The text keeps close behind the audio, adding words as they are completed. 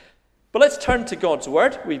But let's turn to God's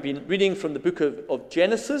Word. We've been reading from the book of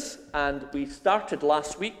Genesis, and we started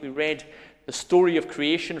last week. We read the story of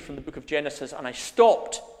creation from the book of Genesis, and I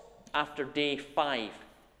stopped after day 5.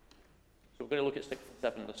 So we're going to look at 6 and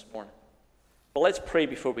 7 this morning. But let's pray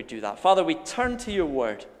before we do that. Father, we turn to your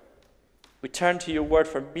Word. We turn to your Word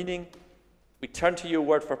for meaning. We turn to your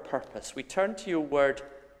Word for purpose. We turn to your Word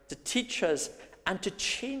to teach us and to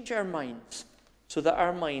change our minds so that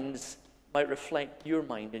our minds might reflect your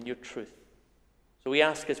mind and your truth. So we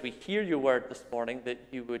ask as we hear your word this morning that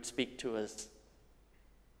you would speak to us.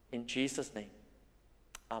 In Jesus' name,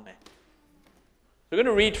 amen. We're going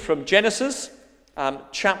to read from Genesis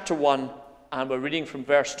chapter 1, and we're reading from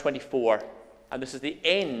verse 24. And this is the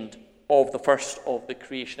end of the first of the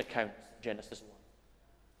creation accounts, Genesis 1.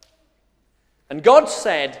 And God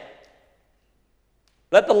said,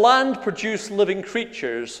 "Let the land produce living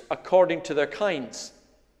creatures according to their kinds,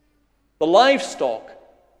 the livestock,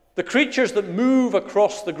 the creatures that move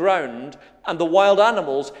across the ground, and the wild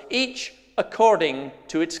animals, each according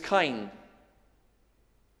to its kind."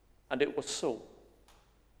 And it was so.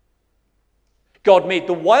 God made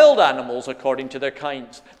the wild animals according to their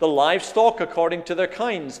kinds, the livestock according to their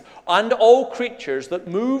kinds, and all creatures that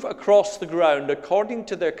move across the ground according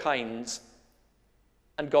to their kinds.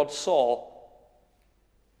 And God saw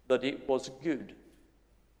that it was good.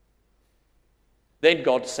 Then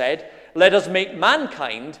God said, "Let us make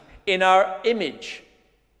mankind in our image,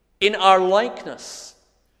 in our likeness,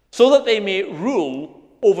 so that they may rule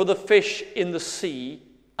over the fish in the sea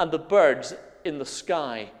and the birds in the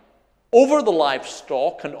sky, over the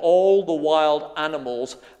livestock and all the wild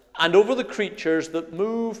animals, and over the creatures that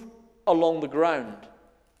move along the ground."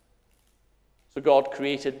 So God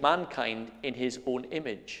created mankind in his own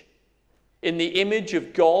image. In the image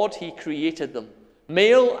of God he created them.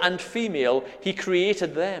 Male and female, he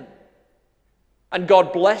created them. And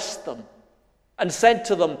God blessed them and said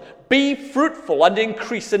to them, "Be fruitful and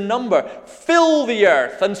increase in number. Fill the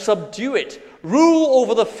earth and subdue it. Rule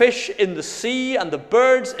over the fish in the sea and the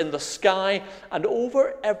birds in the sky and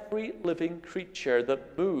over every living creature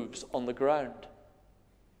that moves on the ground."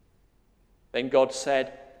 Then God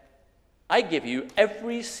said, "I give you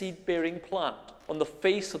every seed-bearing plant on the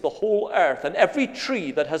face of the whole earth, and every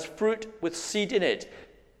tree that has fruit with seed in it.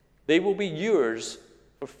 They will be yours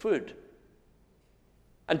for food.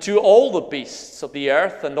 And to all the beasts of the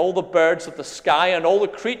earth, and all the birds of the sky, and all the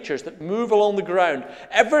creatures that move along the ground,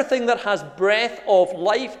 everything that has breath of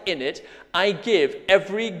life in it, I give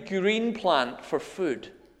every green plant for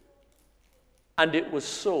food." And it was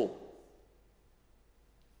so.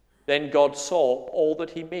 Then God saw all that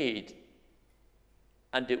he made,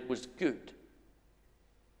 and it was good.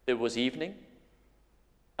 There was evening,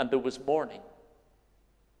 and there was morning,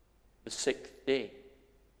 the 6th day.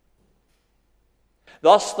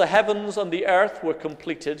 Thus the heavens and the earth were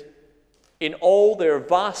completed in all their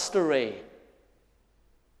vast array.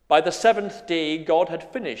 By the 7th day, God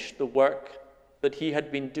had finished the work that he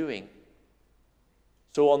had been doing.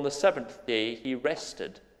 So on the 7th day, he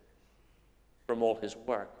rested from all his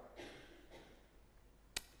work.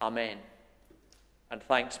 Amen. And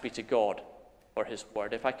thanks be to God for his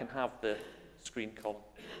word. If I can have the screen column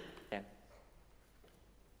again.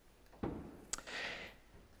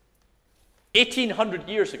 1800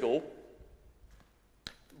 years ago,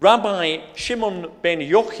 Rabbi Shimon ben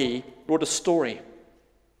Yochai wrote a story.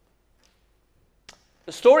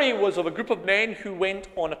 The story was of a group of men who went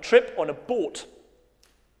on a trip on a boat.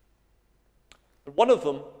 And one of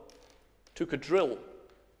them took a drill,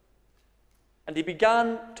 and he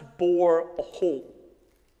began to bore a hole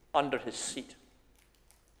under his seat.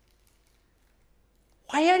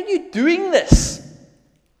 "Why are you doing this?"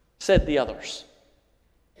 said the others.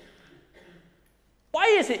 "Why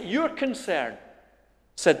is it your concern?"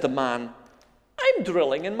 said the man. "I'm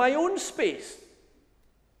drilling in my own space."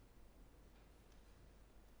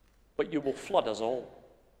 "But you will flood us all."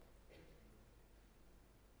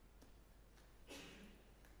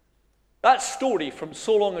 That story from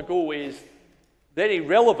so long ago is very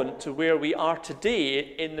relevant to where we are today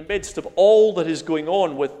in the midst of all that is going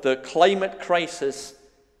on with the climate crisis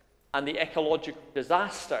and the ecological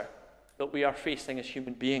disaster that we are facing as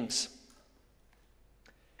human beings.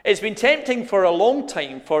 It's been tempting for a long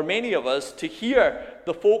time for many of us to hear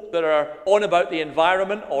the folk that are on about the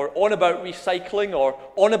environment or on about recycling or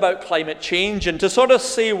on about climate change and to sort of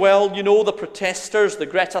say, well, you know, the protesters, the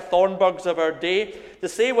Greta Thunbergs of our day, to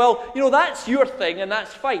say, well, you know, that's your thing and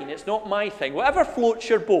that's fine. It's not my thing. Whatever floats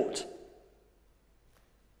your boat.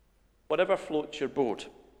 Whatever floats your boat.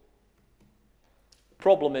 The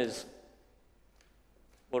problem is,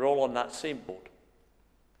 we're all on that same boat.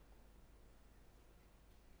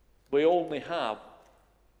 we only have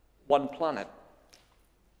one planet.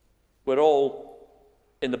 We're all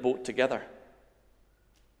in the boat together.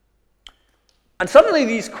 And suddenly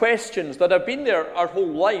these questions that have been there our whole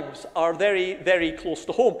lives are very, very close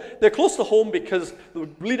to home. They're close to home because the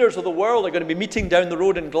leaders of the world are going to be meeting down the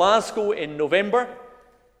road in Glasgow in November.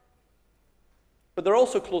 But they're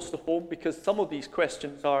also close to home because some of these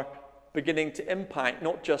questions are beginning to impact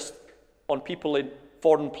not just on people in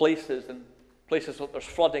foreign places and places that there's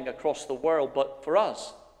flooding across the world, but for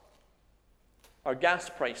us, our gas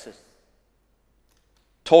prices,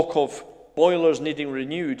 talk of boilers needing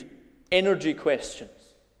renewed, energy questions,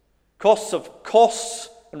 costs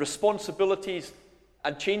and responsibilities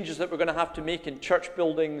and changes that we're going to have to make in church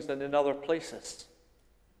buildings and in other places.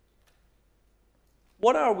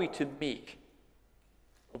 What are we to make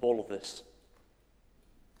of all of this?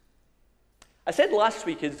 I said last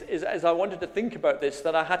week, as I wanted to think about this,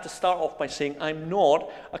 that I had to start off by saying I'm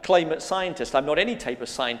not a climate scientist. I'm not any type of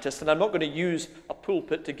scientist, and I'm not going to use a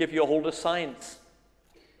pulpit to give you a hold of science.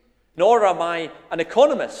 Nor am I an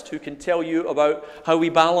economist who can tell you about how we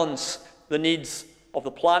balance the needs of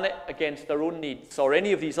the planet against our own needs or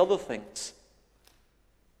any of these other things.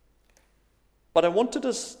 But I wanted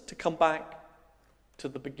us to come back to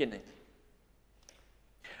the beginning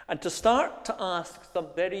and to start to ask some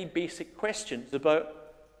very basic questions about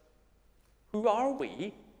who are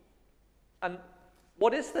we and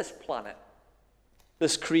what is this planet,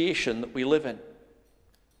 this creation that we live in?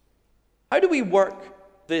 How do we work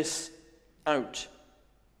this out?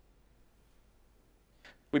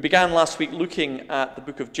 We began last week looking at the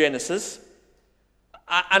book of Genesis,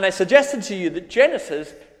 and I suggested to you that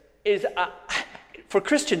Genesis is, for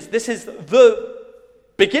Christians, this is the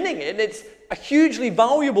beginning, and it's a hugely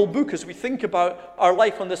valuable book as we think about our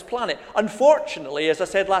life on this planet. Unfortunately, as I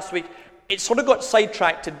said last week, it sort of got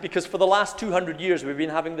sidetracked because for the last 200 years we've been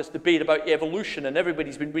having this debate about evolution, and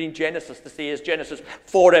everybody's been reading Genesis to say, is Genesis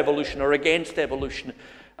for evolution or against evolution?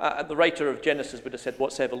 The writer of Genesis would have said,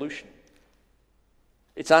 what's evolution?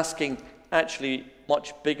 It's asking actually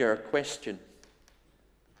much bigger questions.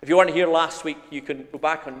 If you weren't here last week, you can go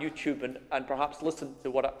back on YouTube and perhaps listen to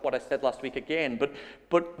what I said last week again.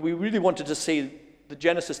 But we really wanted to say the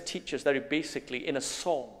Genesis teaches very basically in a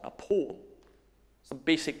song, a poem, some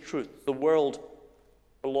basic truth. The world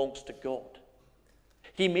belongs to God.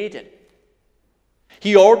 He made it.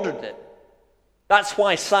 He ordered it. That's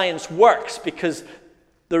why science works, because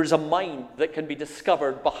there is a mind that can be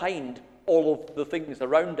discovered behind all of the things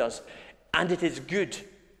around us, and it is good.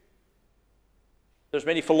 There's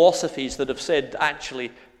many philosophies that have said,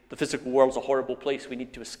 actually, the physical world's a horrible place we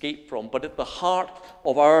need to escape from. But at the heart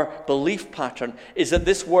of our belief pattern is that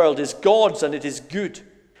this world is God's and it is good.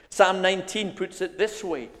 Psalm 19 puts it this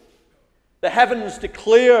way: the heavens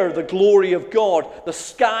declare the glory of God. The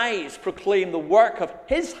skies proclaim the work of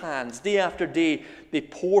his hands. Day after day, they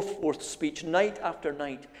pour forth speech. Night after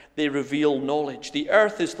night, they reveal knowledge. The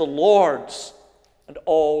earth is the Lord's and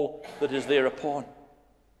all that is thereupon.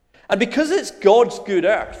 And because it's God's good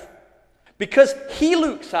earth, because he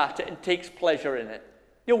looks at it and takes pleasure in it,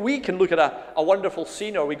 you know, we can look at a wonderful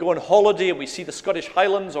scene, or we go on holiday and we see the Scottish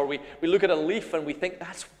Highlands, or we look at a leaf and we think,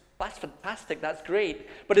 that's fantastic, that's great.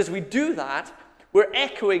 But as we do that, we're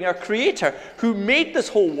echoing our Creator who made this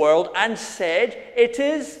whole world and said, it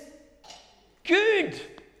is good.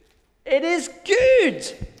 It is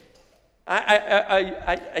good.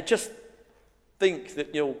 I just think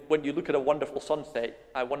that, you know, when you look at a wonderful sunset,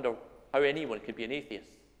 I wonder how anyone could be an atheist.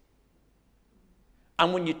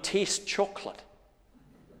 And when you taste chocolate,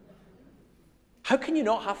 how can you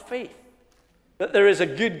not have faith that there is a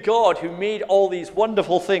good God who made all these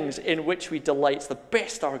wonderful things in which we delight? It's the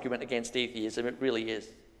best argument against atheism, it really is.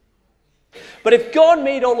 But if God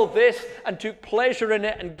made all of this and took pleasure in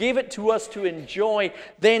it and gave it to us to enjoy,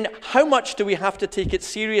 then how much do we have to take it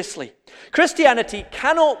seriously? Christianity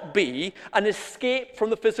cannot be an escape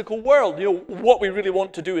from the physical world. You know, what we really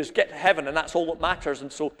want to do is get to heaven, and that's all that matters, and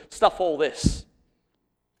so stuff all this.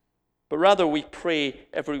 But rather we pray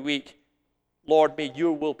every week, Lord, may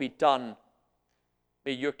your will be done.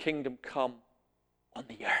 May your kingdom come on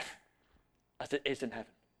the earth as it is in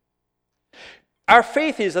heaven. Our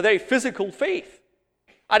faith is a very physical faith.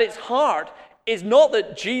 At its heart is not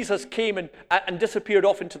that Jesus came and disappeared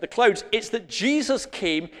off into the clouds. It's that Jesus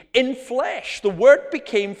came in flesh. The Word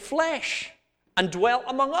became flesh and dwelt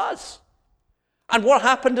among us. And what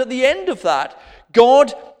happened at the end of that?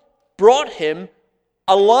 God brought him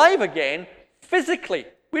alive again physically.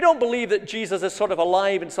 We don't believe that Jesus is sort of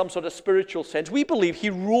alive in some sort of spiritual sense. We believe he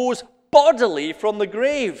rose bodily from the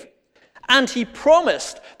grave. And he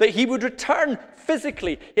promised that he would return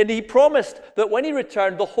physically. And he promised that when he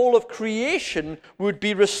returned, the whole of creation would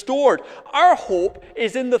be restored. Our hope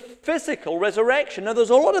is in the physical resurrection. Now, there's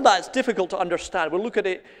a lot of that that's difficult to understand. We'll look at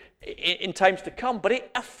it in times to come. But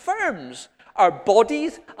it affirms our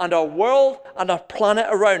bodies and our world and our planet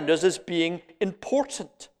around us as being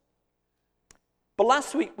important. But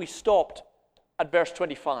last week we stopped at verse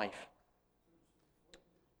 25.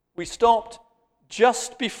 We stopped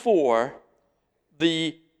just before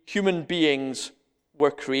the human beings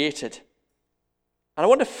were created. And I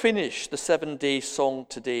want to finish the 7-day song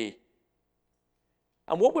today.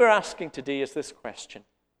 And what we're asking today is this question: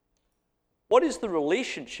 what is the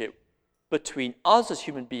relationship between us as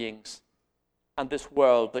human beings and this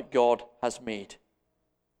world that God has made?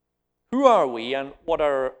 Who are we and what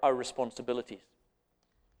are our responsibilities?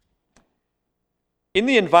 In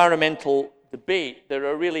the environmental debate, there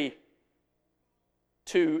are really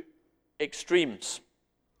two extremes.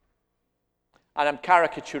 And I'm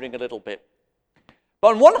caricaturing a little bit.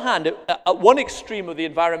 But on one hand, at one extreme of the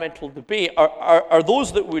environmental debate are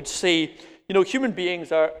those that would say, human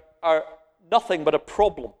beings are nothing but a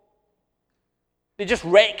problem. They just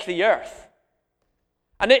wreck the earth.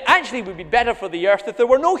 And it actually would be better for the earth if there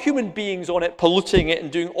were no human beings on it polluting it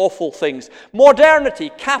and doing awful things.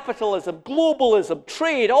 Modernity, capitalism, globalism,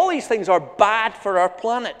 trade, all these things are bad for our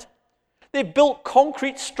planet. They've built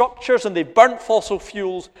concrete structures and they've burnt fossil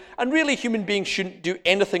fuels, and really human beings shouldn't do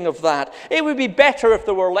anything of that. It would be better if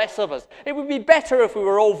there were less of us. It would be better if we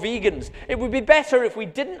were all vegans. It would be better if we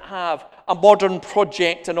didn't have a modern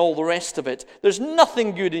project and all the rest of it. There's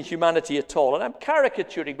nothing good in humanity at all. And I'm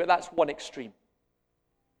caricaturing, but that's one extreme.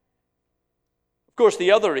 Of course,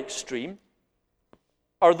 the other extreme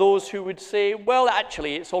are those who would say, well,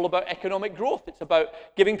 actually, it's all about economic growth. It's about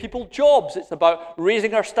giving people jobs. It's about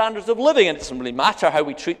raising our standards of living. And it doesn't really matter how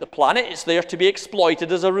we treat the planet. It's there to be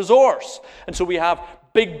exploited as a resource. And so we have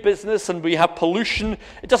big business and we have pollution.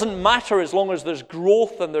 It doesn't matter as long as there's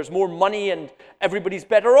growth and there's more money and everybody's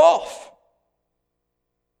better off.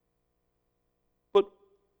 But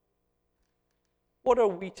what are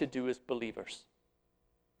we to do as believers?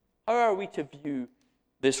 How are we to view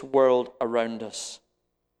this world around us?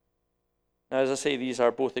 Now, as I say, these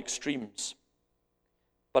are both extremes.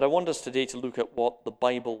 But I want us today to look at what the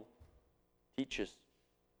Bible teaches.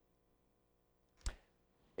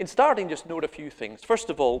 In starting, just note a few things. First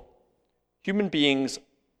of all, human beings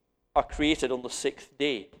are created on the 6th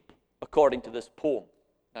day, according to this poem.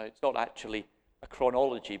 Now, it's not actually a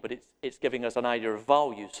chronology, but it's giving us an idea of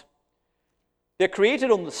values. They're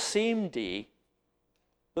created on the same day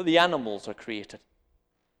that the animals are created.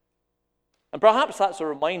 And perhaps that's a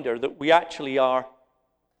reminder that we actually are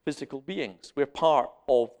physical beings. We're part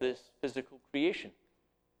of this physical creation.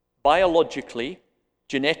 Biologically,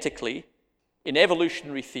 genetically, in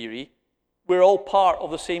evolutionary theory, we're all part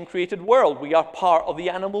of the same created world. We are part of the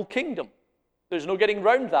animal kingdom. There's no getting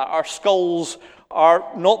around that. Our skulls are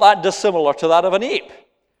not that dissimilar to that of an ape,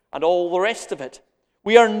 and all the rest of it.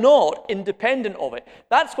 We are not independent of it.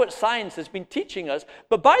 That's what science has been teaching us.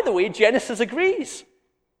 But by the way, Genesis agrees.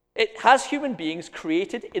 It has human beings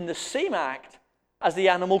created in the same act as the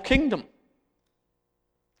animal kingdom.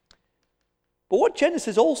 But what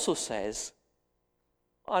Genesis also says,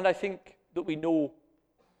 and I think that we know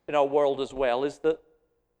in our world as well, is that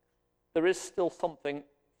there is still something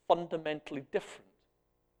fundamentally different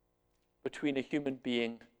between a human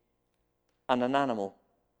being and an animal.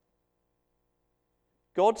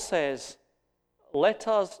 God says, let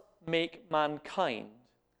us make mankind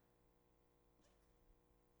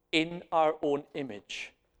in our own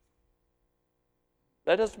image.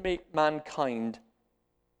 Let us make mankind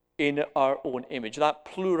in our own image. That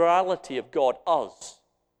plurality of God, us,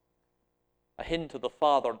 a hint of the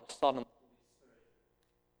Father, the Son, and the Holy Spirit,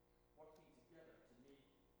 working together to make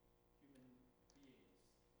human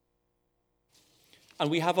beings.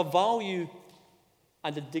 And we have a value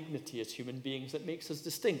and a dignity as human beings that makes us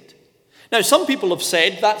distinct. Now, some people have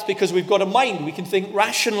said that's because we've got a mind, we can think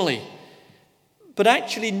rationally. But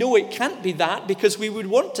actually, no, it can't be that, because we would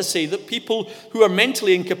want to say that people who are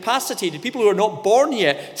mentally incapacitated, people who are not born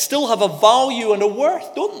yet, still have a value and a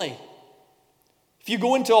worth, don't they? If you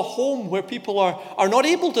go into a home where people are not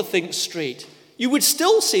able to think straight, you would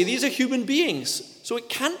still say these are human beings. So it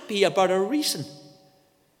can't be about a reason.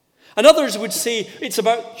 And others would say it's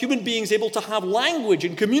about human beings able to have language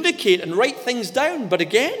and communicate and write things down. But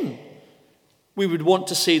again, we would want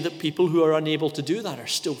to say that people who are unable to do that are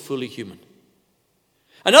still fully human.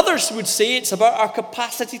 And others would say it's about our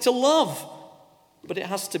capacity to love. But it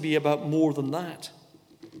has to be about more than that.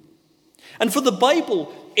 And for the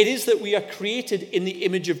Bible, it is that we are created in the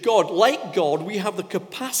image of God. Like God, we have the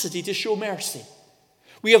capacity to show mercy.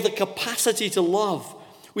 We have the capacity to love.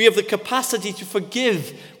 We have the capacity to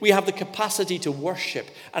forgive. We have the capacity to worship.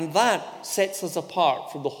 And that sets us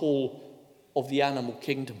apart from the whole of the animal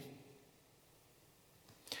kingdom.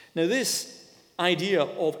 Now, this idea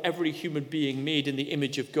of every human being made in the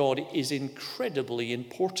image of God is incredibly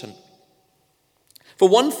important. For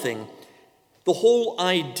one thing, the whole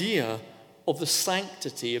idea of the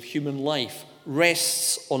sanctity of human life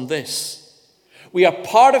rests on this. We are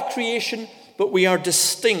part of creation, but we are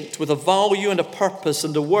distinct with a value and a purpose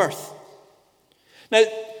and a worth. Now,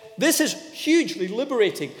 this is hugely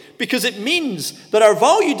liberating because it means that our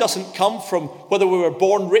value doesn't come from whether we were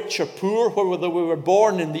born rich or poor, whether we were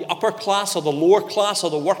born in the upper class or the lower class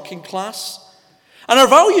or the working class. And our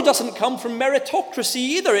value doesn't come from meritocracy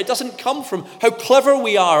either. It doesn't come from how clever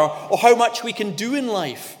we are or how much we can do in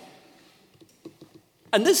life.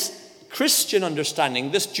 And this Christian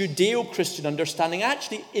understanding, this Judeo-Christian understanding,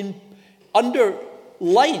 actually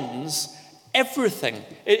underlines everything.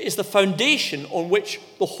 It is the foundation on which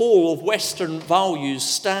the whole of Western values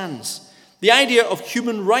stands. The idea of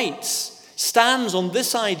human rights stands on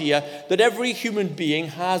this idea that every human being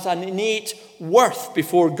has an innate worth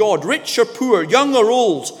before God, rich or poor, young or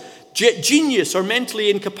old, genius or mentally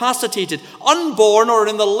incapacitated, unborn or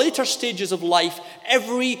in the later stages of life.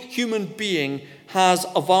 Every human being has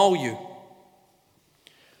a value.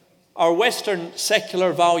 Our Western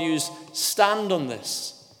secular values stand on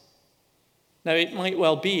this. Now, it might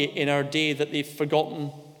well be in our day that they've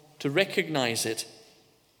forgotten to recognize it,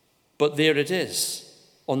 but there it is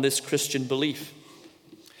on this Christian belief.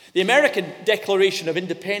 The American Declaration of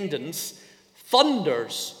Independence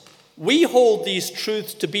thunders, "We hold these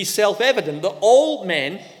truths to be self-evident, that all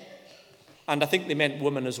men," and I think they meant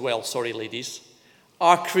women as well, sorry ladies,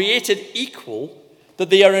 "are created equal,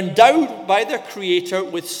 that they are endowed by their Creator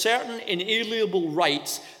with certain inalienable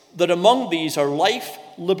rights, that among these are life,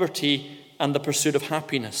 liberty, and the pursuit of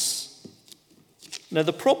happiness." Now,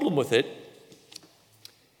 the problem with it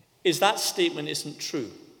is that statement isn't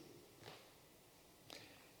true.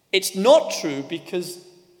 It's not true because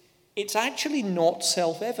it's actually not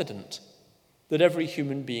self-evident that every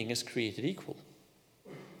human being is created equal.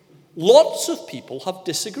 Lots of people have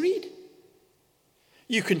disagreed.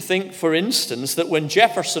 You can think, for instance, that when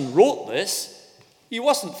Jefferson wrote this, he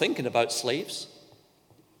wasn't thinking about slaves.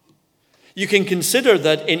 You can consider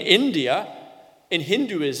that in India, in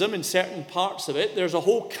Hinduism, in certain parts of it, there's a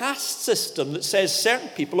whole caste system that says certain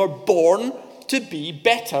people are born to be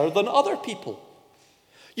better than other people.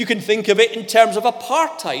 You can think of it in terms of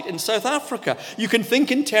apartheid in South Africa. You can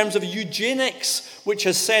think in terms of eugenics, which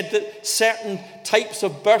has said that certain types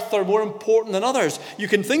of birth are more important than others. You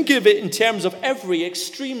can think of it in terms of every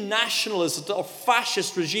extreme nationalist or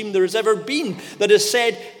fascist regime there has ever been that has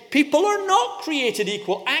said people are not created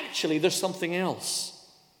equal. Actually, there's something else.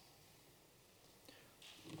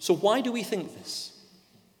 So why do we think this?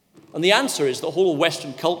 And the answer is the whole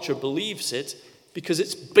Western culture believes it because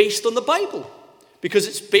it's based on the Bible. Because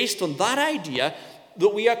it's based on that idea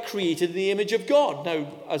that we are created in the image of God. Now,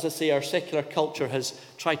 as I say, our secular culture has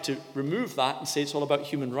tried to remove that and say it's all about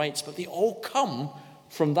human rights, but they all come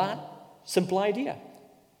from that simple idea.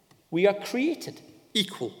 We are created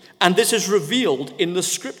equal. And this is revealed in the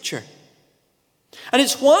Scripture. And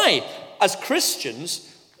it's why, as Christians,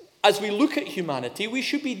 as we look at humanity, we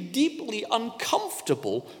should be deeply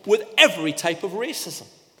uncomfortable with every type of racism.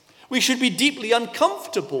 We should be deeply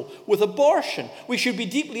uncomfortable with abortion. We should be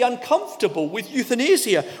deeply uncomfortable with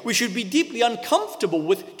euthanasia. We should be deeply uncomfortable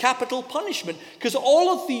with capital punishment. Because all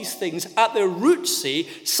of these things at their roots say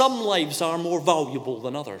some lives are more valuable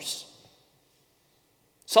than others.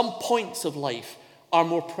 Some points of life are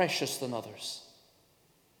more precious than others.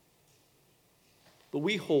 But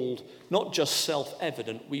we hold not just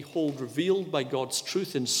self-evident, we hold revealed by God's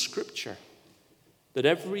truth in Scripture that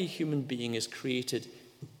every human being is created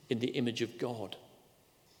in the image of God.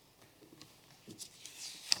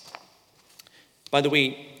 By the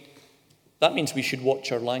way, that means we should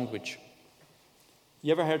watch our language.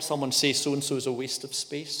 You ever heard someone say so-and-so is a waste of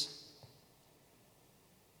space?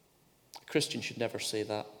 A Christian should never say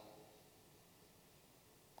that.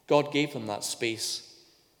 God gave them that space.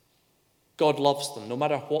 God loves them, no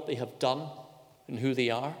matter what they have done and who they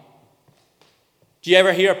are. Do you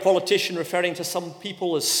ever hear a politician referring to some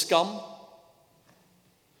people as scum?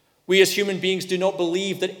 We as human beings do not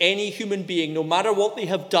believe that any human being, no matter what they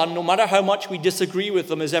have done, no matter how much we disagree with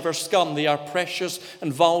them, is ever scum. They are precious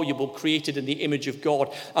and valuable, created in the image of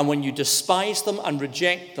God. And when you despise them and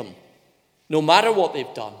reject them, no matter what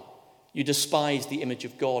they've done, you despise the image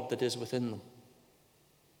of God that is within them.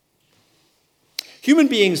 Human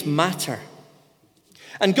beings matter.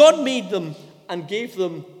 And God made them and gave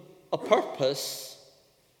them a purpose,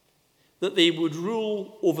 that they would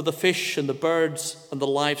rule over the fish and the birds and the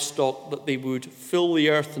livestock, that they would fill the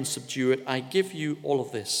earth and subdue it. I give you all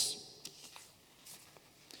of this.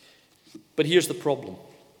 But here's the problem.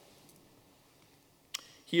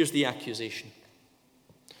 Here's the accusation.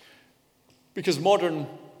 Because modern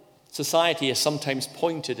society has sometimes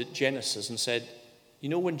pointed at Genesis and said, you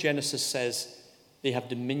know, when Genesis says they have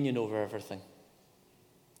dominion over everything,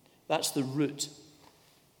 that's the root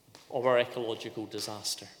of our ecological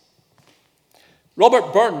disaster.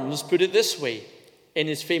 Robert Burns put it this way in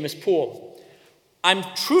his famous poem: I'm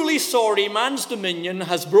truly sorry man's dominion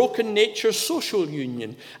has broken nature's social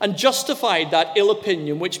union and justified that ill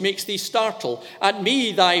opinion which makes thee startle at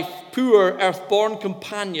me, thy poor earth-born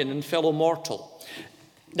companion and fellow mortal.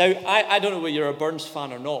 Now, I don't know whether you're a Burns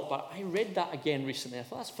fan or not, but I read that again recently. I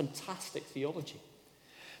thought that's fantastic theology.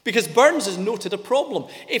 Because Burns has noted a problem.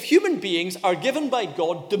 If human beings are given by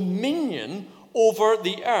God dominion over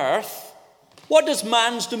the earth, what does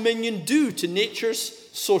man's dominion do to nature's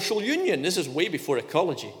social union? This is way before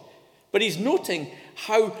ecology. But he's noting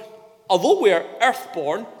how, although we're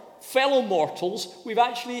earthborn, fellow mortals, we've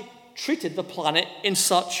actually treated the planet in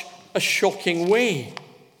such a shocking way.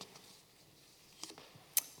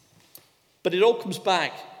 But it all comes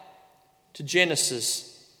back to Genesis.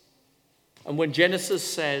 And when Genesis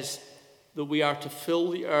says that we are to fill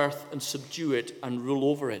the earth and subdue it and rule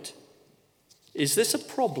over it, is this a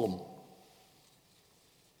problem?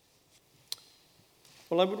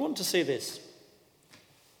 Well, I would want to say this.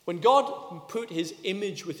 When God put his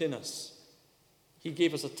image within us, he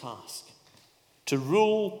gave us a task to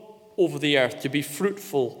rule over the earth, to be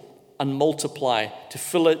fruitful and multiply, to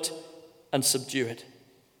fill it and subdue it.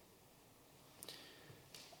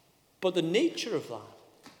 But the nature of that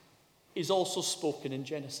is also spoken in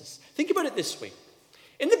Genesis. Think about it this way.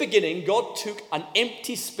 In the beginning, God took an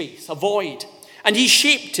empty space, a void, and he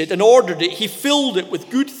shaped it and ordered it. He filled it with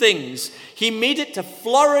good things. He made it to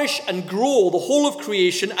flourish and grow, the whole of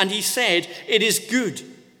creation, and he said, it is good.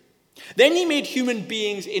 Then he made human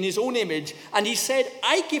beings in his own image, and he said,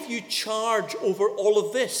 I give you charge over all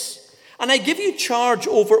of this. And I give you charge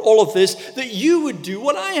over all of this, that you would do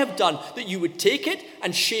what I have done, that you would take it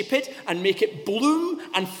and shape it and make it bloom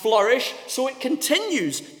and flourish so it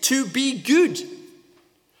continues to be good.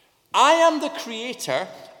 I am the creator,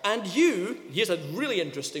 and you, here's a really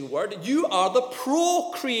interesting word, you are the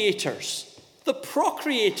procreators. The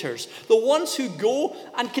procreators, the ones who go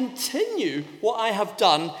and continue what I have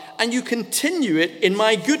done, and you continue it in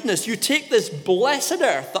my goodness. You take this blessed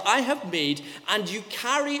earth that I have made, and you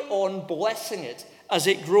carry on blessing it as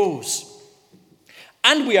it grows.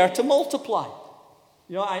 And we are to multiply.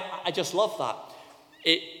 You know, I just love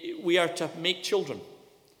that. We are to make children.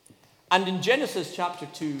 And in Genesis chapter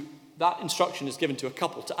 2, that instruction is given to a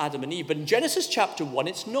couple, to Adam and Eve. But in Genesis chapter 1,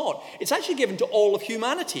 it's not. It's actually given to all of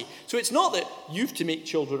humanity. So it's not that you've to make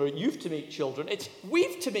children or you've to make children. It's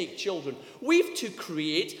we've to make children. We've to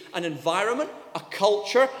create an environment, a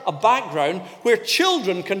culture, a background where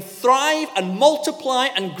children can thrive and multiply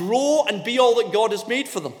and grow and be all that God has made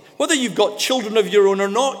for them. Whether you've got children of your own or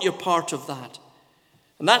not, you're part of that.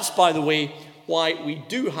 And that's, by the way, why we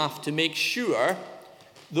do have to make sure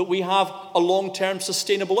that we have a long-term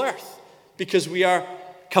sustainable earth, because we are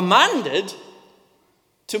commanded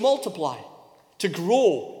to multiply, to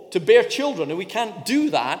grow, to bear children, and we can't do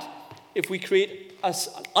that if we create an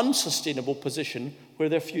unsustainable position where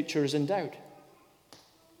their future is in doubt.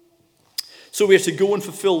 So we are to go and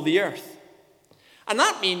fulfill the earth. And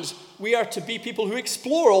that means we are to be people who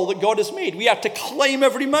explore all that God has made. We are to climb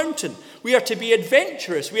every mountain. We are to be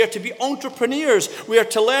adventurous. We are to be entrepreneurs. We are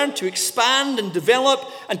to learn to expand and develop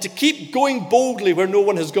and to keep going boldly where no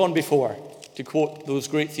one has gone before, to quote those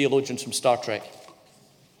great theologians from Star Trek.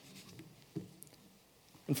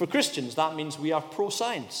 And for Christians, that means we are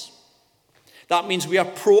pro-science. That means we are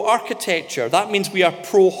pro-architecture. That means we are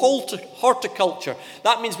pro-horticulture.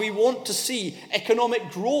 That means we want to see economic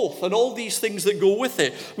growth and all these things that go with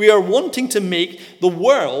it. We are wanting to make the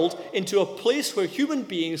world into a place where human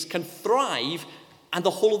beings can thrive and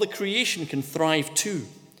the whole of the creation can thrive too.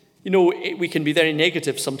 You know, we can be very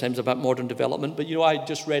negative sometimes about modern development, but you know, I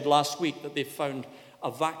just read last week that they found a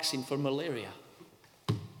vaccine for malaria.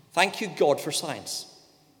 Thank you, God, for science.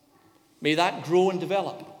 May that grow and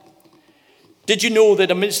develop. Did you know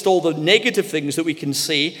that amidst all the negative things that we can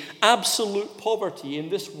say, absolute poverty in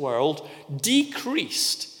this world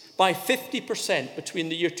decreased by 50% between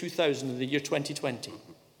the year 2000 and the year 2020?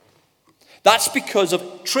 That's because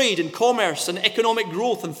of trade and commerce and economic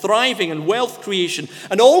growth and thriving and wealth creation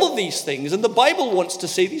and all of these things. And the Bible wants to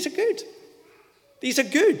say these are good. These are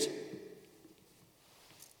good.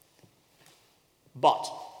 But,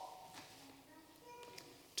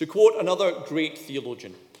 to quote another great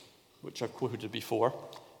theologian, which I've quoted before,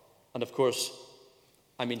 and of course,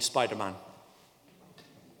 I mean Spider-Man,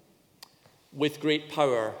 with great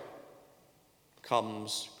power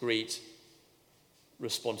comes great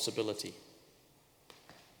responsibility.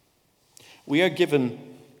 We are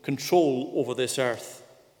given control over this earth,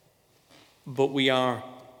 but we are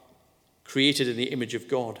created in the image of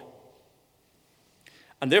God.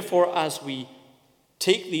 And therefore, as we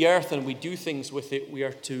take the earth and we do things with it, we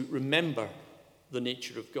are to remember the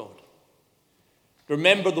nature of God.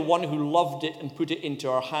 Remember the one who loved it and put it into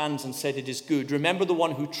our hands and said it is good. Remember the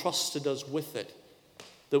one who trusted us with it,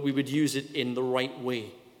 that we would use it in the right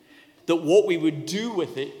way, that what we would do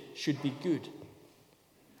with it should be good.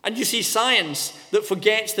 And you see, science that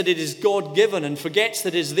forgets that it is God-given and forgets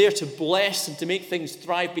that it is there to bless and to make things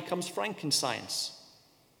thrive becomes Frankenscience.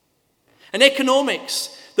 And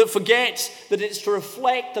economics that forgets that it's to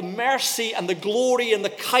reflect the mercy and the glory and the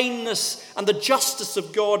kindness and the justice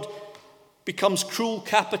of God becomes cruel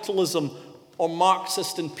capitalism or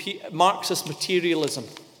Marxist materialism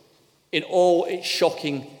in all its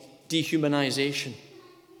shocking dehumanization.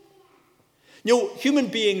 You know, human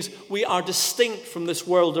beings, we are distinct from this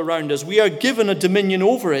world around us. We are given a dominion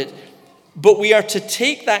over it, but we are to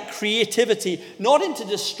take that creativity not into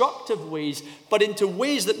destructive ways, but into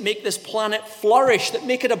ways that make this planet flourish, that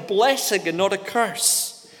make it a blessing and not a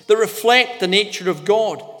curse, that reflect the nature of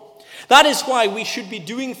God. That is why we should be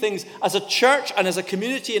doing things as a church and as a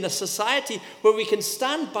community and a society where we can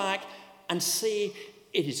stand back and say,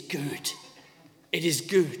 it is good. It is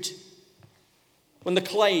good. When the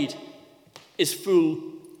Clyde is full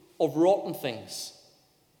of rotten things,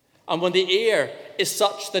 and when the air is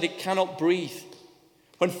such that it cannot breathe,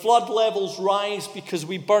 when flood levels rise because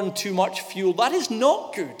we burn too much fuel, that is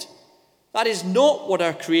not good. That is not what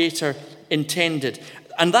our Creator intended.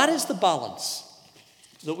 And that is the balance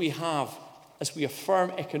that we have as we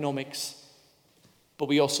affirm economics, but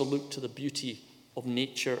we also look to the beauty of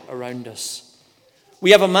nature around us.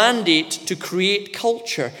 We have a mandate to create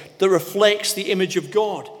culture that reflects the image of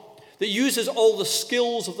God, that uses all the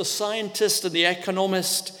skills of the scientist and the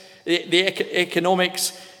economist, the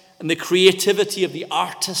economics and the creativity of the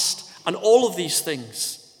artist and all of these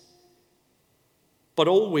things, but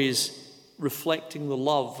always reflecting the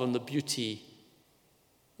love and the beauty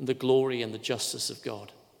and the glory and the justice of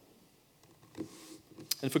God.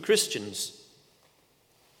 And for Christians,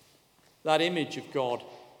 that image of God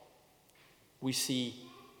we see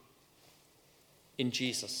in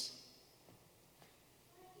Jesus.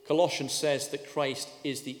 Colossians says that Christ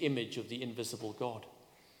is the image of the invisible God.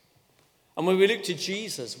 And when we look to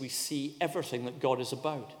Jesus, we see everything that God is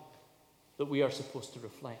about, that we are supposed to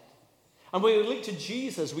reflect. And when we look to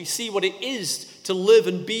Jesus, we see what it is to live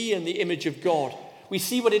and be in the image of God. We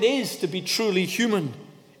see what it is to be truly human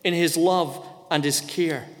in his love and his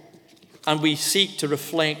care. And we seek to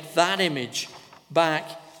reflect that image back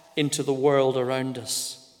into the world around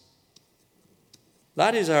us.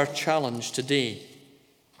 That is our challenge today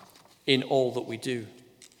in all that we do.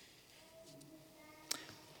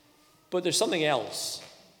 But there's something else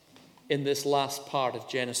in this last part of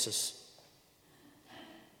Genesis.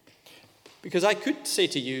 Because I could say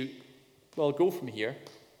to you, well, go from here.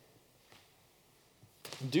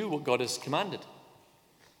 Do what God has commanded.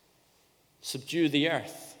 Subdue the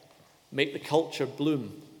earth. Make the culture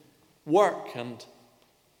bloom. Work and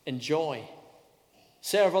enjoy.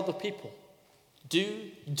 Serve other people.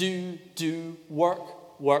 Do.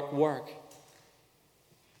 Work.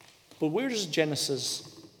 But where does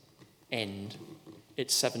Genesis end?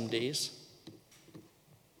 It's 7 days.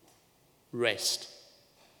 Rest.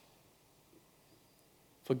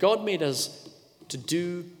 For God made us to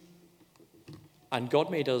do, and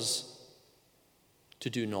God made us to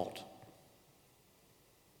do not.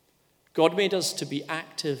 God made us to be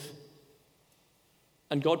active,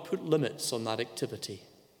 and God put limits on that activity.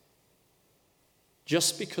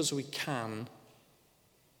 Just because we can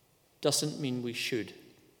doesn't mean we should.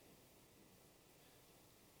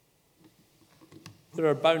 There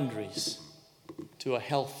are boundaries to a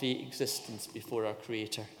healthy existence before our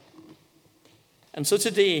Creator. And so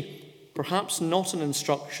today, perhaps not an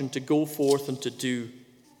instruction to go forth and to do,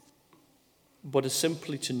 but is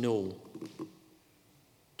simply to know,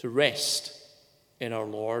 to rest in our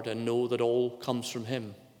Lord and know that all comes from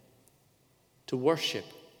Him, to worship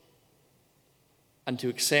and to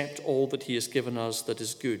accept all that He has given us that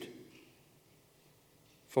is good.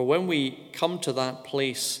 For when we come to that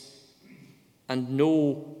place and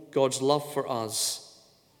know God's love for us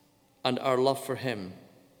and our love for Him,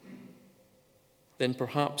 then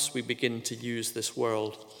perhaps we begin to use this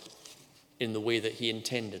world in the way that he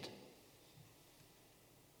intended.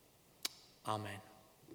 Amen.